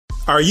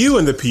Are you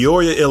in the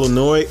Peoria,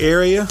 Illinois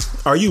area?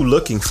 Are you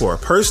looking for a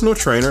personal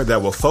trainer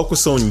that will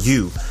focus on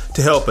you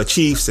to help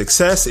achieve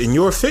success in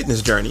your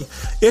fitness journey?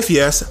 If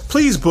yes,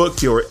 please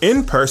book your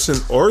in-person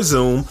or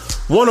Zoom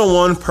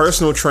one-on-one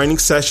personal training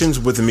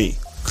sessions with me,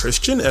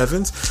 Christian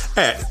Evans,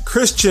 at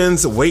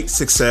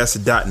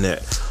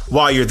christiansweightsuccess.net.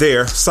 While you're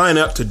there, sign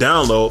up to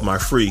download my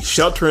free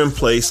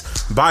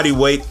shelter-in-place body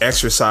weight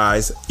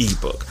exercise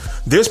ebook.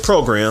 This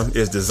program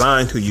is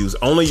designed to use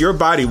only your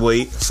body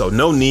weight, so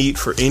no need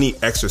for any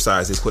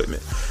exercise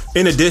equipment.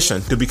 In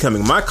addition to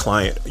becoming my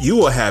client, you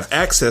will have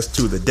access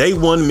to the Day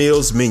One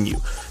Meals menu.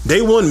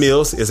 Day One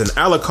Meals is an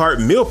a la carte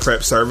meal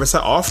prep service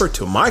I offer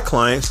to my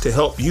clients to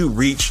help you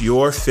reach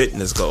your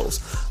fitness goals.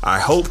 I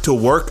hope to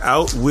work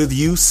out with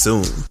you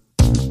soon.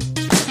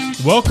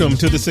 Welcome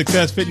to the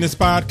Success Fitness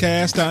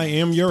Podcast. I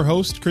am your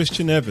host,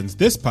 Christian Evans.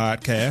 This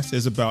podcast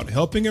is about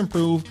helping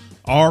improve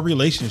our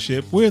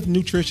relationship with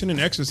nutrition and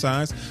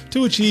exercise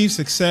to achieve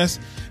success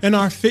in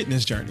our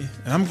fitness journey.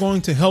 And I'm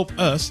going to help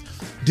us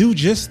do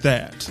just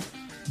that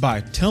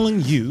by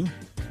telling you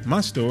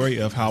my story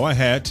of how I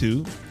had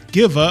to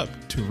give up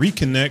to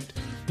reconnect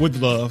with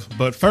love.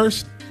 But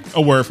first,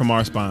 a word from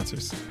our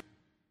sponsors.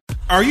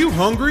 Are you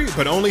hungry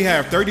but only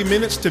have 30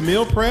 minutes to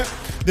meal prep?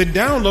 Then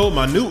download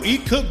my new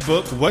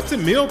e-cookbook, What to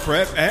Meal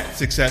Prep, at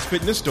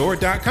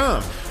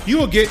successfitnessstore.com. You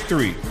will get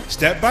 3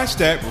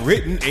 step-by-step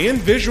written and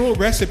visual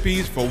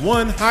recipes for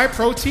one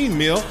high-protein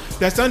meal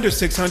that's under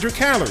 600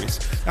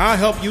 calories. I'll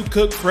help you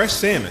cook fresh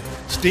salmon,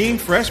 steam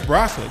fresh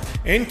broccoli,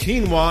 and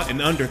quinoa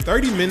in under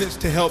 30 minutes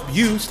to help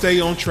you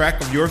stay on track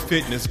of your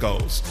fitness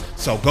goals.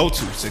 So go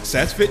to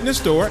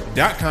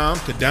successfitnessstore.com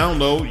to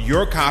download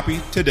your copy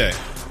today.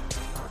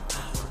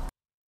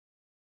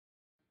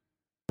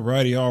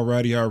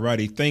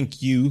 Alrighty.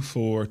 Thank you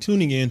for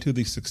tuning in to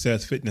the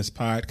Success Fitness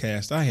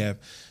Podcast. I have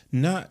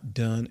not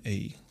done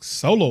a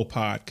solo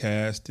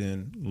podcast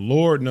in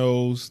Lord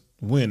knows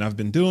when. I've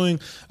been doing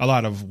a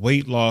lot of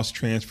weight loss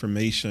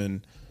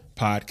transformation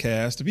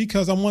podcasts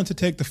because I wanted to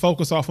take the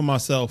focus off of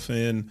myself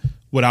and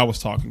what I was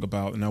talking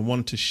about. And I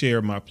wanted to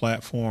share my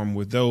platform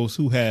with those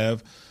who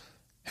have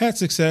had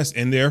success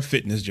in their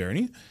fitness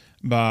journey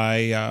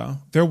by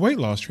their weight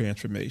loss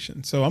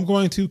transformation. So I'm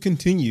going to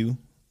continue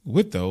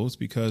with those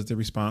because the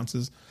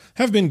responses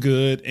have been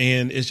good,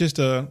 and it's just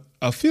a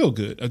feel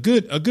good, a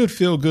good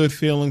feel good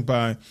feeling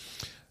by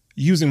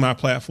using my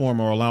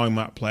platform or allowing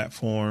my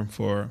platform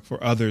for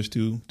others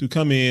to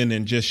come in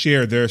and just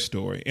share their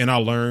story. And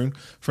I'll learn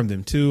from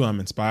them too. I'm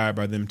inspired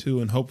by them too.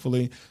 And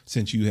hopefully,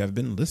 since you have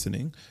been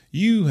listening,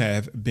 you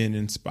have been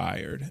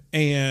inspired.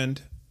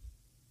 And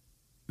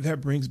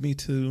that brings me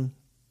to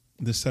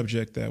the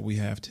subject that we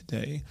have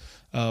today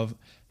of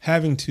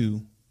having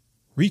to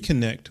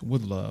reconnect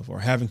with love,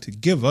 or having to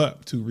give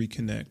up to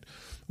reconnect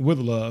with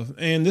love.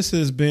 And this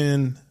has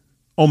been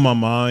on my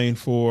mind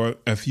for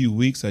a few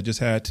weeks. I just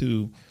had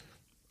to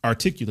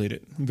articulate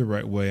it the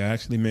right way. I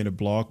actually made a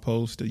blog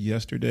post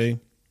yesterday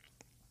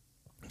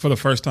for the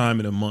first time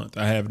in a month.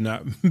 I have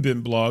not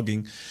been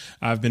blogging.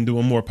 I've been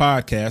doing more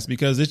podcasts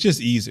because it's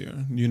just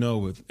easier,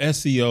 with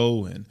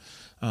SEO and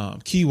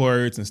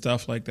keywords and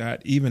stuff like that.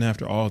 Even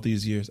after all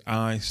these years,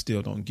 I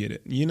still don't get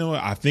it.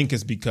 I think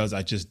it's because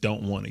I just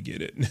don't want to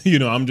get it.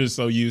 I'm just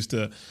so used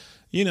to,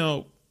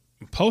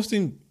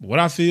 posting what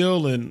I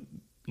feel and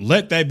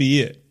let that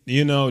be it,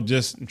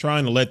 just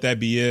trying to let that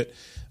be it.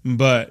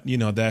 But,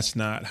 that's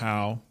not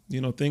how,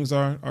 things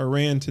are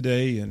ran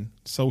today, and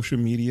social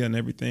media and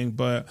everything.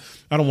 But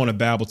I don't want to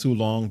babble too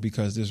long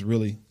because this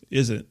really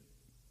isn't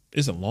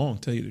long,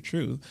 to tell you the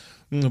truth.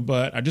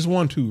 But I just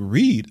want to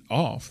read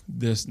off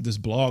this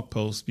blog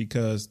post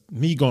because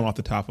me going off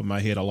the top of my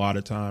head, a lot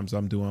of times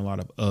I'm doing a lot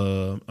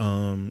of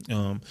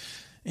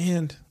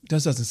and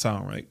this doesn't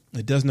sound right.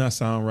 It does not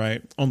sound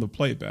right on the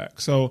playback.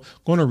 So I'm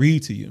going to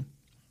read to you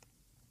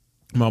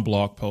my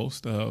blog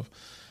post of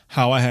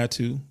how I had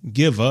to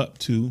give up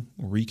to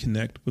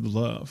reconnect with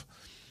love.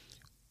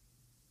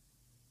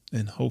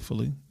 And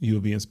hopefully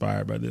you'll be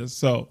inspired by this.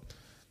 So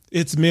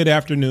it's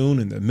mid-afternoon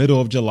in the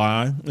middle of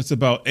July. It's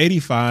about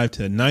 85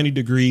 to 90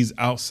 degrees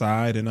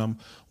outside, and I'm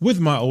with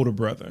my older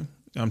brother.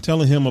 I'm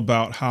telling him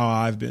about how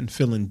I've been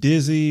feeling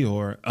dizzy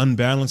or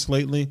unbalanced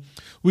lately.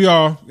 We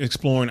are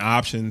exploring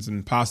options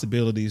and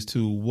possibilities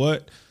to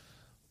what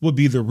would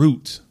be the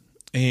root,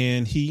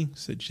 and he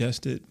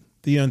suggested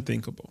the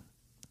unthinkable.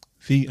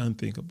 The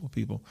unthinkable,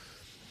 people.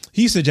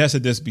 He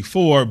suggested this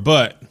before,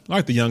 but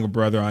like the younger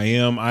brother I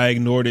am, I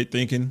ignored it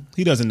thinking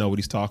he doesn't know what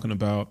he's talking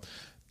about.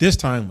 This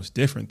time was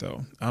different,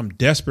 though. I'm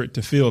desperate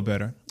to feel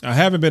better. I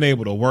haven't been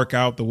able to work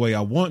out the way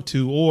I want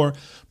to or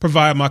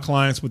provide my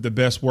clients with the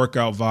best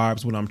workout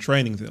vibes when I'm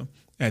training them.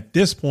 At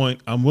this point,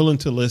 I'm willing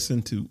to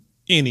listen to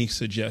any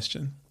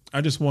suggestion.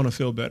 I just want to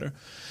feel better.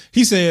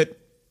 He said,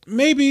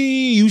 maybe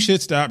you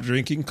should stop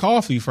drinking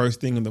coffee first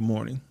thing in the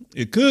morning.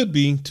 It could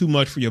be too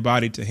much for your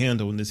body to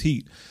handle in this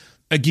heat.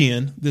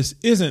 Again, this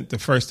isn't the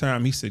first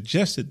time he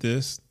suggested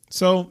this,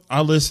 so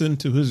I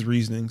listened to his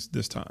reasonings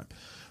this time.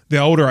 The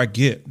older I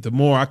get, the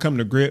more I come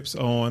to grips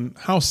on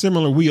how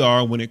similar we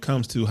are when it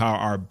comes to how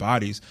our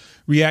bodies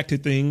react to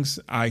things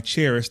I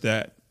cherish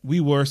that we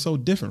were so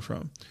different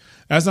from.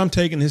 As I'm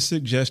taking his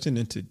suggestion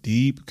into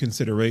deep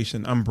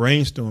consideration, I'm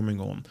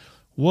brainstorming on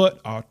what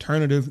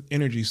alternative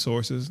energy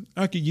sources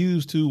I could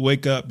use to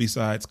wake up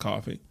besides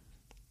coffee.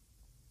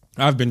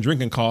 I've been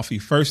drinking coffee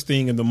first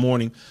thing in the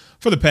morning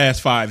for the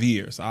past 5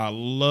 years. I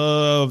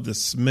love the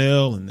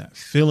smell and that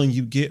feeling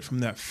you get from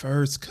that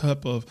first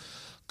cup of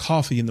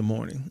coffee in the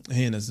morning.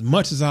 And as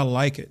much as I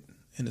like it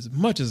and as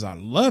much as I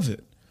love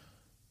it,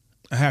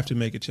 I have to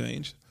make a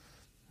change.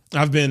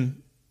 I've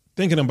been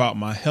thinking about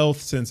my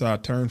health since I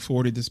turned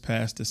 40 this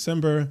past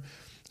December.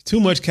 Too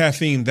much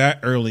caffeine that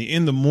early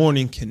in the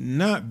morning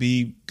cannot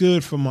be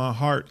good for my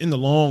heart in the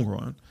long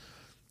run.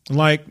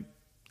 Like,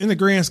 in the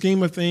grand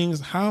scheme of things,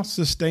 how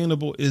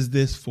sustainable is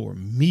this for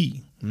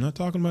me? I'm not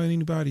talking about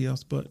anybody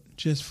else, but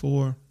just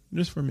for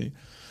me.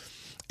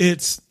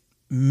 It's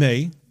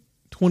May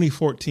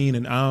 2014,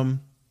 and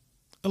I'm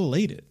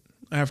elated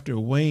after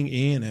weighing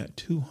in at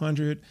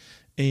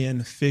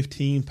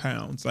 215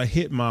 pounds. I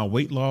hit my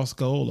weight loss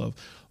goal of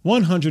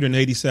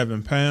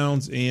 187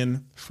 pounds,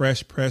 and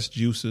fresh pressed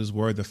juices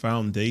were the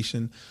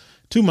foundation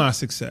to my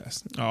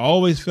success. I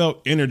always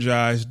felt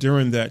energized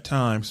during that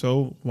time,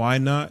 so why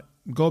not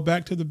go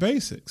back to the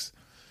basics?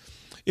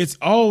 It's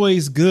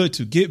always good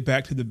to get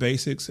back to the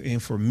basics,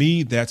 and for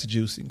me, that's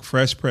juicing.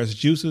 Fresh pressed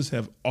juices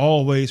have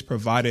always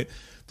provided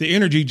the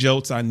energy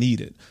jolts I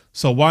needed,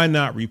 so why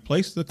not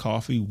replace the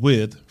coffee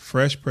with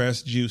fresh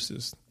pressed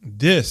juices?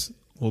 This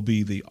will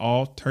be the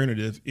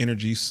alternative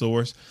energy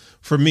source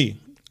for me.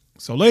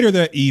 So later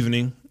that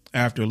evening,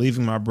 after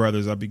leaving my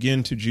brother's, I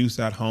began to juice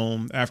at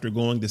home after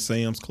going to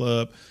Sam's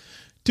Club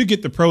to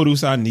get the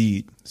produce I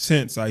need.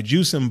 Since I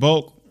juice in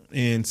bulk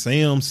and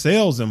Sam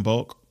sells in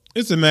bulk,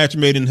 it's a match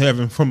made in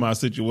heaven for my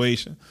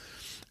situation.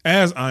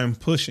 As I'm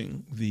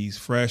pushing these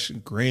fresh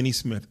Granny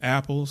Smith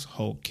apples,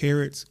 whole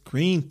carrots,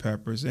 green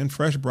peppers, and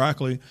fresh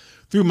broccoli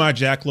through my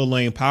Jack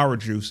LaLanne power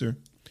juicer,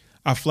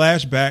 I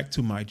flash back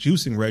to my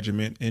juicing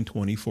regimen in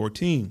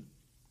 2014.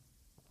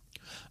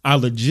 I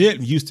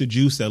legit used to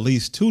juice at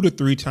least 2 to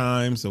 3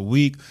 times a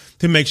week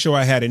to make sure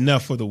I had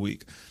enough for the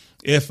week.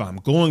 If I'm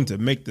going to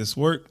make this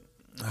work,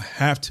 I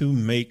have to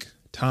make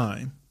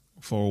time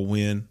for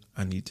when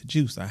I need to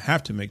juice. I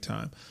have to make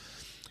time.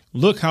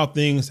 Look how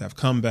things have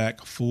come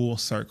back full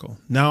circle.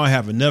 Now I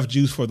have enough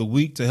juice for the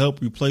week to help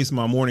replace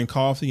my morning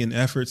coffee in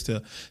efforts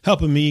to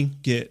helping me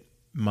get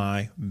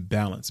my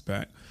balance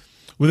back.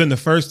 Within the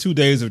first 2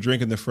 days of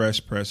drinking the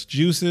fresh pressed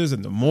juices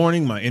in the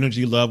morning, my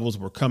energy levels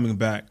were coming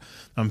back.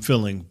 I'm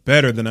feeling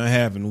better than I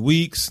have in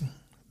weeks.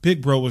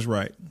 Big bro was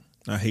right.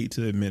 I hate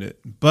to admit it,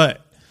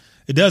 but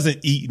it doesn't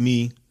eat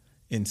me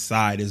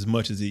inside as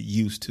much as it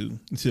used to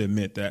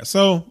admit that.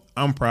 So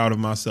I'm proud of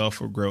myself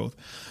for growth.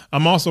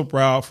 I'm also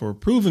proud for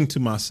proving to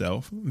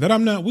myself that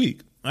I'm not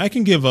weak. I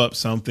can give up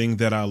something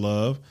that I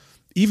love,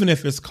 even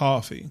if it's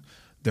coffee.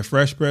 The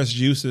fresh pressed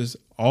juices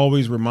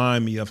always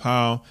remind me of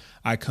how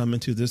I come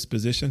into this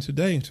position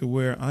today to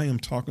where I am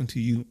talking to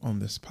you on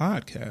this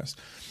podcast.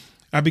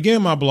 I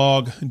began my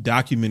blog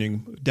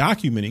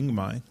documenting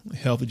my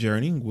health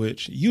journey,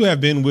 which you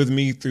have been with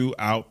me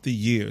throughout the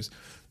years.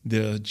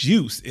 The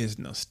juice is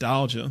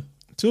nostalgia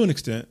to an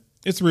extent.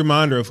 It's a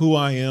reminder of who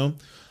I am.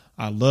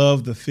 I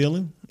love the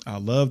feeling. I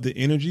love the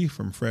energy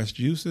from fresh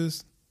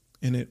juices,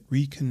 and it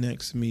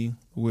reconnects me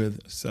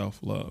with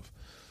self-love.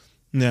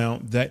 Now,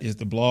 that is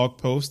the blog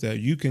post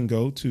that you can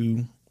go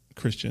to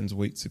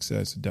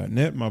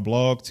christiansweightsuccess.net, my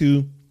blog,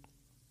 to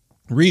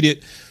read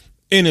it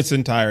in its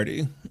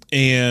entirety.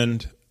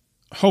 And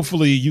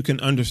hopefully you can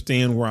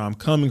understand where I'm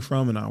coming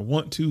from. And I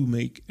want to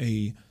make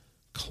a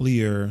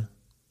clear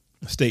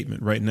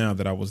statement right now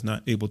that I was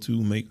not able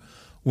to make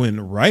when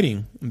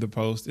writing the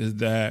post, is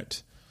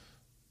that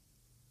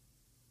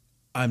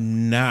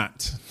I'm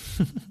not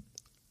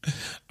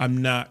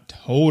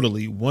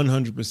totally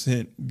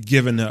 100%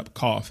 giving up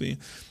coffee.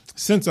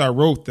 Since I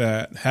wrote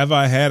that, have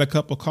I had a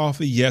cup of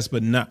coffee? Yes,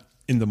 but not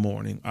in the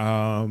morning.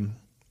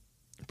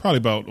 Probably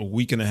about a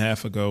week and a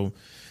half ago,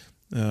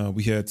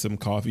 we had some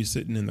coffee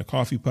sitting in the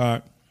coffee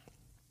pot,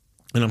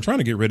 and I'm trying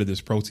to get rid of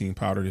this protein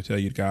powder, to tell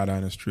you the God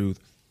honest truth.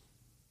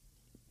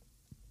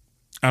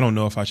 I don't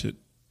know if I should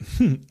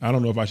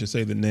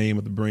say the name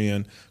of the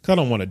brand, because I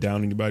don't want to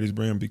down anybody's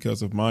brand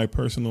because of my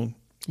personal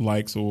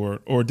likes or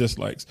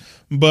dislikes,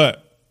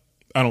 but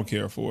I don't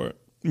care for it.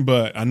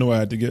 But I know I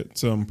had to get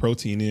some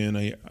protein in,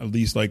 at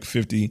least like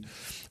 50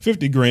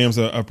 grams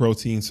of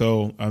protein.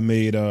 So I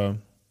made a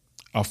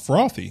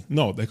frothy.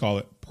 No, they call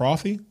it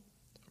frothy.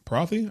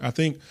 I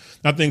think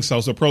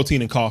so. So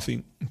protein and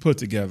coffee put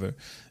together.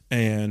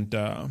 And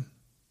I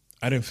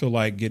didn't feel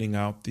like getting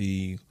out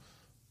the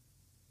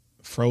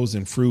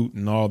frozen fruit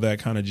and all that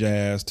kind of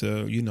jazz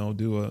to,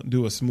 do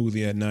a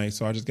smoothie at night.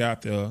 So I just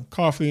got the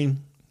coffee,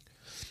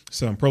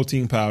 some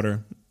protein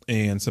powder,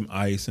 and some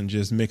ice, and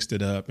just mixed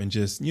it up and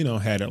just,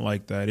 had it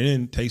like that. It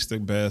didn't taste the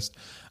best.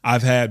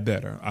 I've had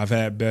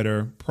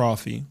better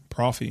frothy.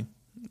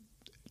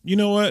 You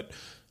know what?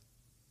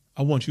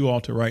 I want you all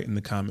to write in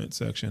the comment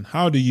section.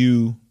 How do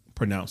you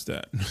pronounce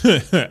that?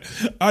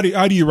 how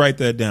do you write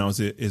that down? Is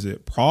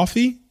it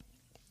Profi?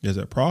 Is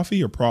it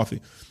Profi or Profi?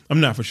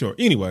 I'm not for sure.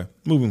 Anyway,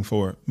 moving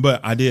forward.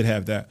 But I did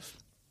have that.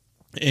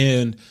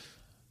 And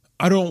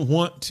I don't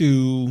want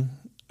to,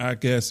 I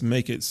guess,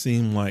 make it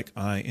seem like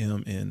I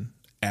am an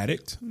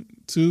addict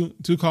to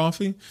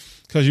coffee,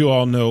 because you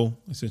all know,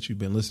 since you've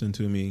been listening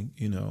to me,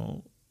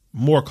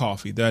 more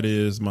coffee. That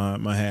is my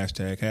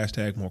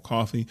hashtag more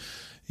coffee.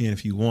 And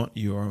if you want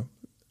your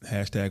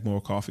hashtag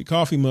more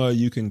coffee mug,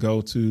 you can go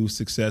to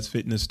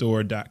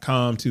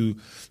successfitnessstore.com to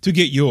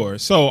get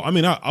yours. So,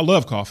 I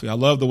love coffee. I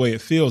love the way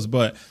it feels,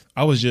 but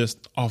I was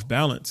just off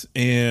balance,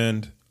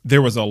 and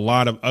there was a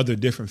lot of other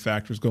different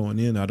factors going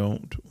in. I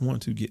don't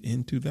want to get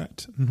into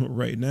that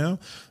right now,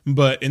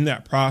 but in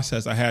that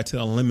process, I had to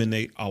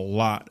eliminate a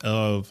lot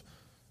of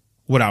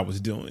what I was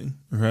doing,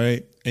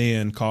 right?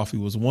 And coffee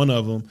was one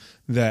of them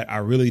that I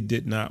really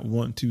did not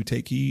want to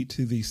take heed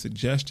to the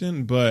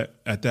suggestion. But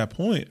at that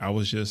point, I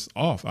was just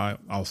off. I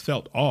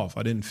felt off.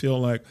 I didn't feel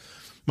like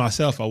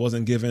myself. I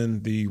wasn't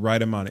given the right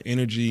amount of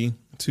energy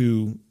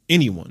to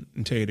anyone,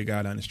 and tell you the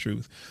God honest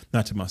truth,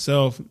 not to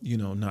myself,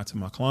 not to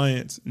my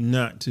clients,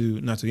 not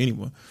to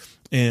anyone.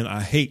 And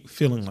I hate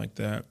feeling like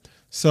that.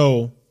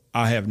 So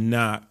I have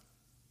not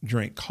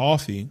drank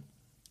coffee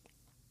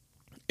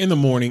in the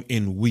morning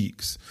in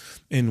weeks.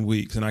 And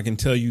I can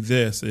tell you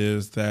this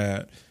is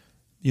that,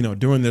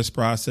 during this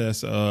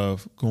process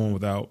of going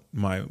without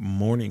my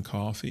morning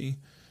coffee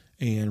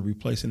and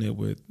replacing it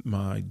with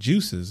my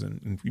juices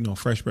and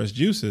fresh pressed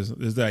juices,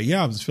 is that,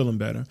 I was feeling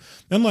better.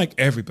 And like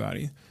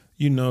everybody,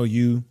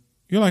 you're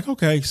like,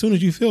 okay, as soon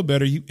as you feel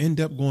better, you end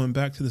up going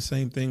back to the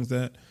same things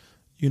that,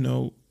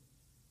 you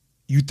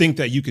think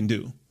that you can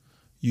do.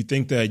 You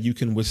think that you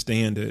can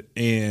withstand it.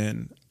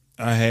 And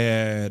I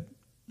had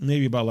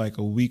maybe about like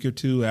a week or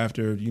two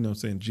after,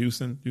 saying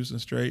juicing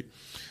straight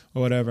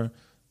or whatever,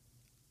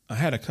 I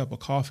had a cup of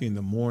coffee in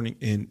the morning,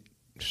 and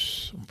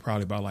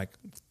probably about like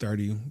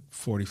 30,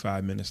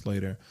 45 minutes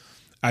later,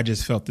 I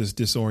just felt this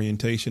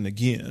disorientation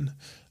again.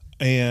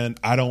 And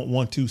I don't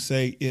want to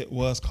say it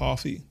was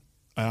coffee.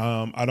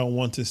 I don't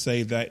want to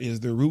say that is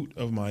the root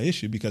of my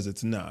issue, because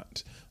it's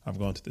not. I've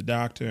gone to the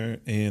doctor,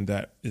 and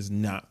that is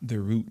not the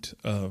root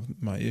of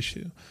my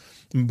issue.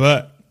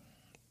 But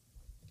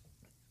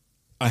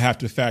I have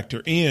to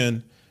factor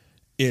in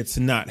it's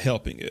not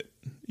helping it.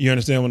 You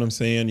understand what I'm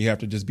saying? You have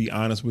to just be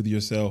honest with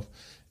yourself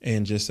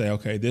and just say,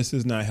 okay, this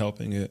is not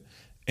helping it.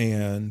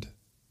 And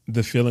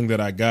the feeling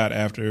that I got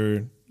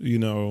after,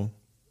 30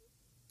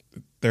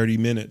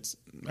 minutes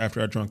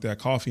after I drank that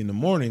coffee in the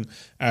morning,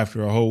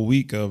 after a whole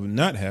week of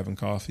not having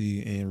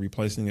coffee and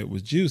replacing it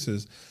with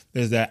juices,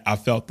 is that I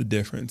felt the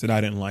difference, and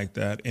I didn't like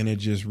that. And it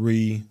just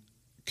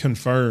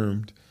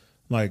reconfirmed,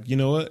 like, you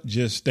know what,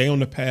 just stay on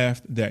the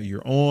path that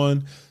you're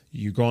on.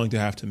 You're going to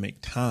have to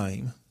make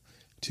time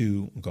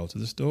to go to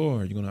the store.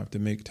 You're going to have to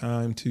make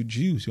time to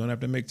juice. You're going to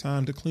have to make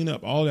time to clean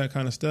up, all that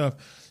kind of stuff,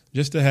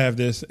 just to have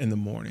this in the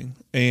morning.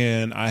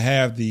 And I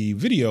have the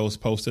videos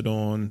posted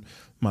on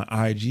my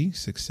IG,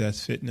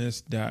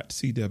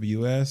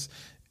 successfitness.cws,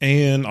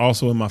 and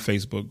also in my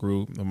Facebook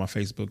group, on my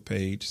Facebook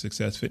page,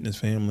 Success Fitness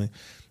Family,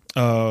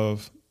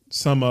 of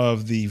some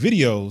of the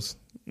videos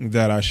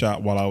that I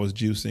shot while I was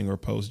juicing or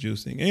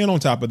post-juicing. And on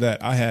top of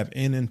that, I have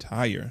an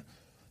entire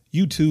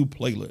YouTube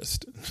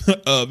playlist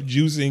of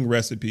juicing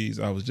recipes.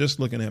 I was just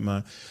looking at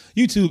my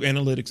YouTube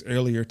analytics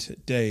earlier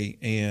today,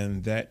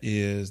 and that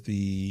is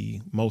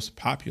the most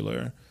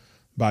popular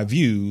by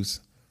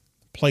views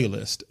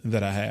playlist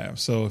that I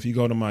have. So if you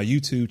go to my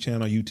YouTube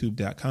channel,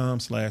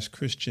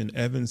 youtube.com/Christian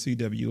Evans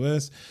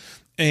CWS,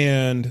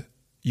 and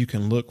you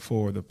can look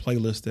for the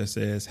playlist that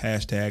says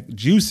hashtag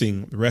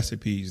juicing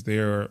recipes.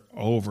 There are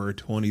over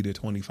 20 to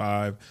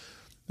 25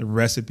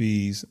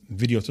 recipes,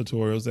 video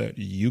tutorials that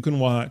you can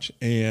watch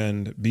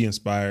and be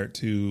inspired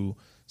to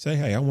say,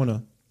 hey, I want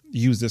to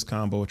use this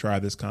combo, try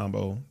this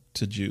combo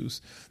to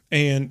juice.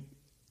 And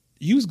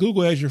use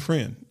Google as your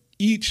friend.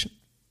 Each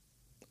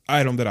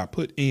item that I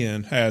put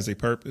in has a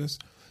purpose,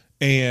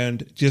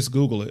 and just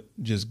Google it.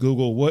 Just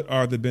Google, what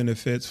are the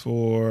benefits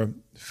for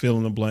fill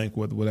in the blank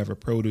with whatever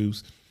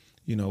produce.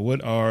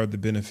 What are the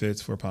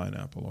benefits for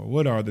pineapple, or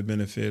what are the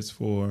benefits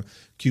for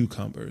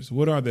cucumbers?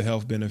 What are the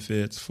health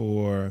benefits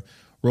for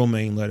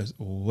romaine lettuce,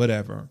 or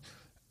whatever?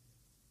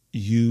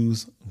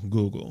 Use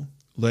Google.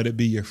 Let it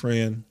be your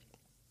friend.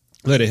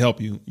 Let it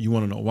help you. You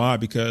want to know why?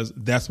 Because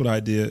that's what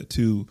I did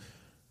to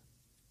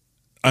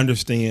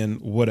understand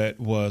what it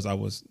was I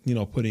was,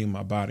 putting in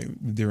my body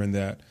during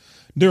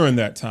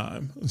that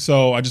time.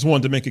 So I just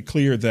wanted to make it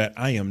clear that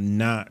I am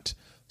not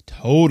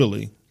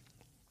totally,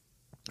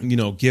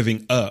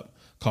 giving up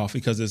coffee,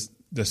 because as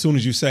soon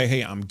as you say,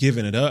 hey, I'm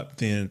giving it up,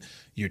 then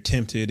you're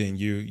tempted and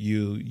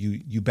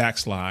you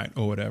backslide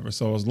or whatever.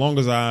 So as long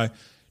as I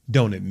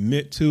don't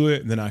admit to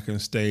it, then I can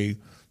stay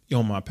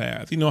on my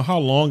path. How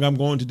long I'm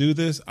going to do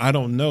this, I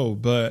don't know,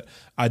 but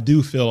I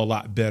do feel a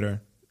lot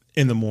better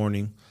in the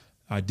morning.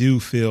 I do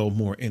feel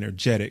more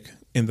energetic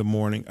in the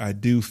morning. I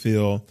do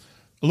feel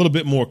a little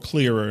bit more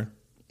clearer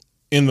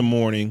in the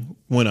morning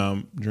when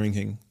I'm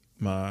drinking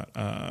my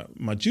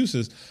my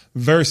juices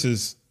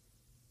versus,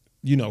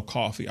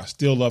 coffee. I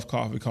still love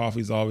coffee.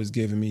 Coffee's always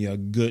giving me a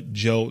good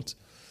jolt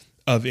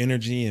of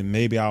energy, and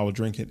maybe I will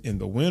drink it in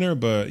the winter.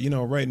 But,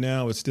 right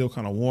now it's still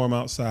kind of warm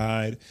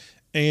outside,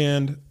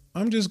 and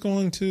I'm just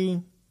going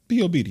to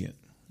be obedient.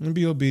 I'm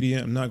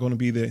not going to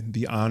be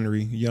the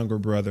ornery younger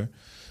brother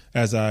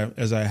as I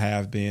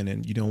have been.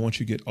 And, once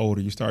you get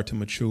older, you start to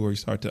mature. You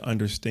start to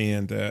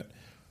understand that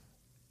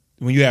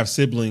when you have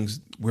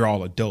siblings, we're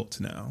all adults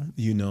now.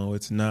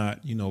 It's not,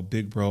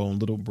 big bro and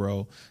little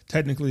bro.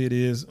 Technically it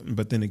is,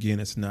 but then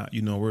again, it's not.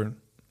 We're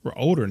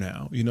older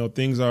now.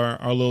 Things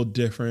are a little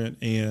different,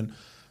 and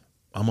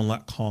I'm a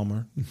lot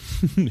calmer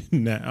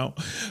now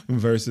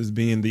versus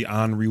being the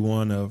ornery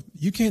one of,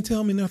 you can't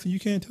tell me nothing. You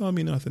can't tell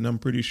me nothing. I'm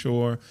pretty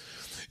sure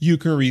you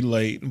can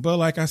relate. But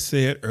like I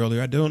said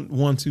earlier, I don't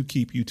want to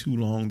keep you too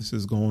long. This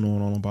is going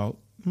on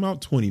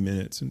about 20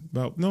 minutes,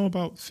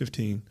 about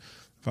 15.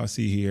 If I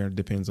see here, it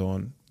depends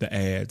on the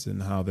ads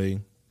and how they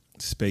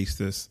space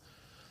this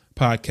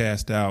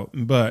podcast out.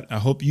 But I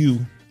hope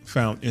you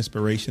found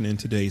inspiration in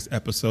today's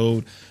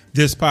episode.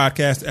 This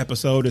podcast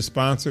episode is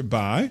sponsored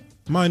by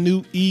my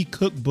new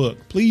e-cookbook.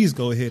 Please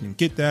go ahead and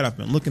get that. I've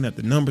been looking at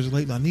the numbers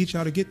lately. I need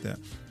y'all to get that.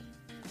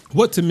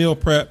 What to Meal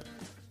Prep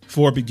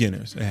for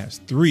Beginners. It has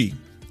 3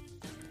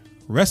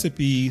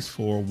 recipes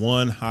for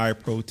 1 high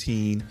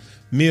protein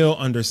meal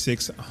under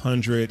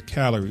 600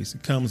 calories.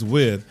 It comes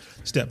with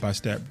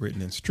step-by-step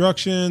written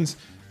instructions,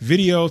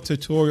 video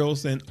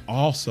tutorials, and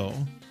also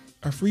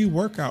a free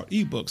workout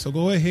ebook. So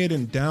go ahead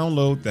and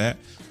download that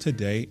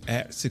today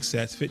at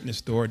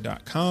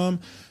successfitnessstore.com.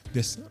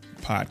 This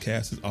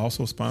podcast is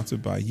also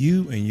sponsored by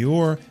you and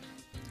your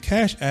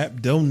Cash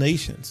App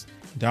donations.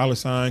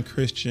 $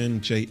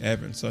 Christian J.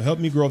 Evans. So help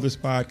me grow this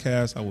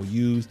podcast. I will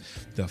use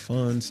the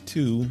funds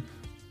to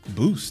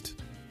boost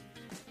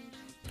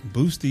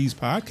these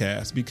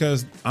podcasts,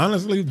 because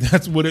honestly,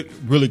 that's what it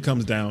really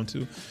comes down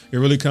to. It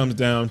really comes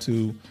down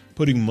to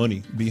putting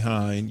money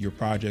behind your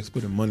projects,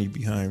 putting money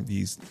behind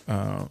this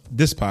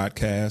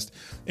podcast,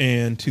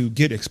 and to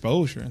get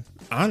exposure.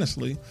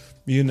 Honestly,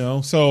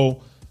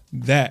 so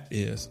that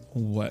is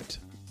what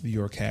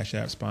your Cash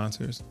App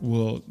sponsors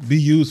will be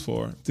used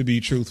for, to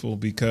be truthful,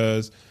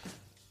 because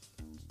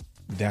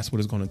that's what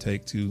it's going to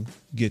take to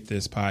get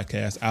this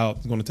podcast out.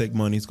 It's going to take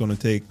money. It's going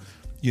to take,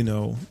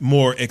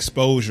 more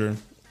exposure,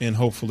 and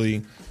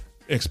hopefully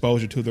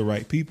exposure to the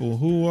right people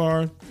who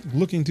are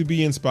looking to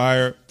be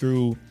inspired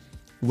through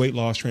weight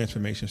loss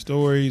transformation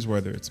stories,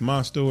 whether it's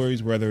my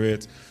stories, whether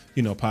it's,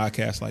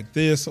 podcasts like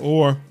this,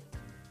 or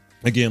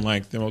again,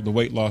 like the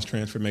weight loss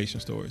transformation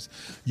stories.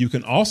 You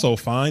can also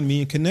find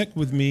me and connect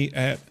with me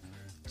at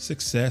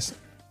Success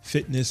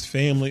Fitness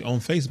Family on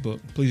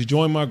Facebook. Please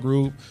join my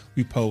group.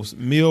 We post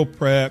meal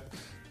prep,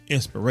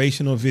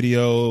 inspirational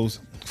videos,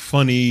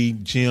 funny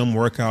gym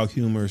workout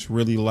humor. It's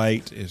really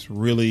light. It's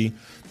really,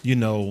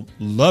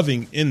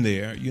 loving in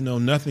there.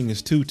 Nothing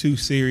is too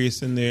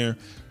serious in there.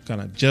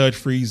 Kind of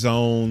judge-free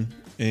zone.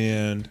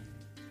 And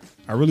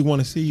I really want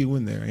to see you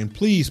in there. And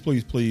please,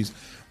 please, please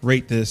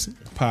rate this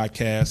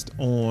podcast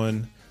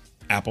on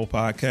Apple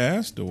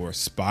Podcast or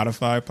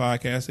Spotify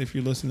Podcast if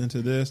you're listening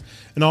to this,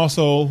 and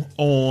also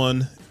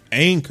on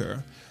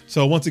Anchor.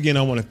 So once again,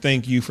 I want to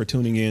thank you for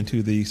tuning in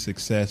to the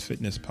Success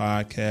Fitness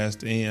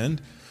Podcast,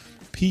 and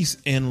peace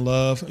and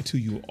love to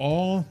you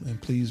all.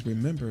 And please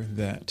remember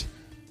that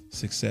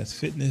success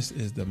fitness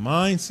is the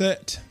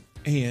mindset,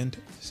 and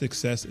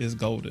success is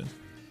golden.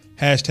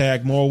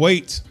 # more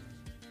weight.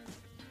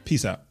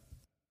 Peace out.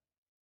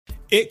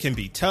 It can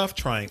be tough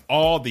trying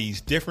all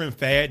these different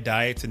fad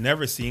diets and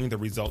never seeing the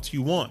results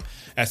you want.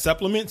 At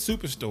Supplement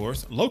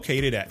Superstores,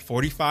 located at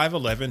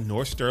 4511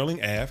 North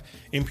Sterling Ave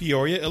in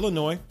Peoria,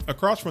 Illinois,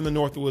 across from the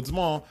Northwoods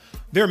Mall,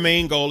 their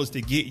main goal is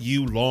to get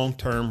you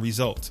long-term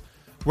results.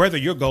 Whether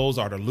your goals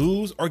are to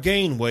lose or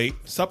gain weight,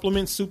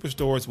 Supplement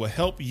Superstores will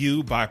help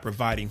you by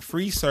providing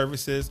free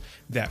services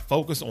that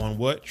focus on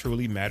what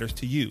truly matters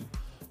to you.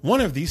 One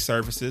of these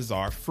services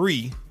are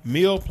free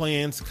meal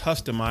plans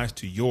customized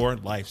to your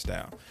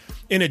lifestyle.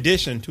 In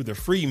addition to the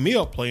free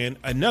meal plan,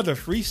 another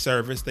free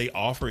service they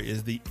offer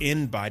is the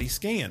InBody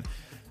Scan.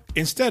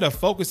 Instead of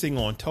focusing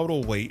on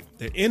total weight,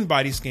 the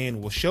InBody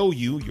Scan will show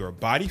you your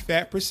body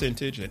fat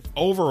percentage and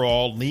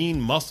overall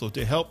lean muscle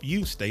to help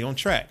you stay on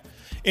track.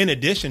 In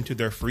addition to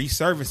their free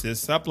services,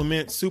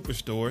 Supplement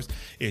Superstores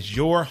is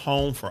your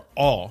home for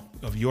all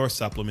of your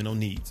supplemental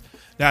needs.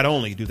 Not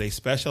only do they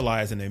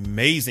specialize in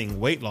amazing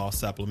weight loss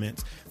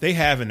supplements, they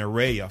have an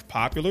array of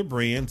popular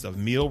brands of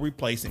meal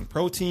replacing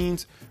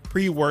proteins,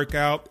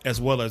 pre-workout,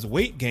 as well as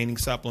weight gaining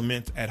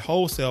supplements at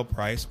wholesale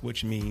price,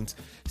 which means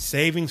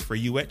savings for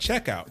you at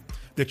checkout.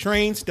 The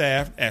trained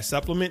staff at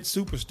Supplement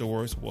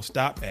Superstores will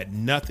stop at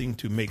nothing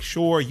to make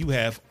sure you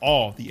have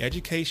all the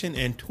education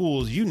and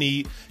tools you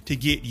need to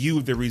get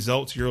you the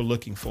results you're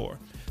looking for.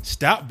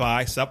 Stop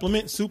by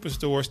Supplement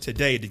Superstores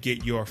today to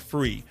get your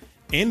free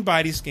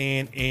InBody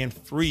Scan and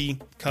free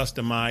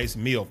customized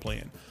meal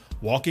plan.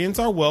 Walk-ins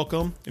are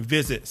welcome.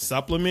 Visit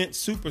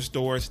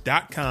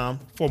supplementsuperstores.com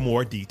for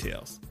more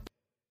details.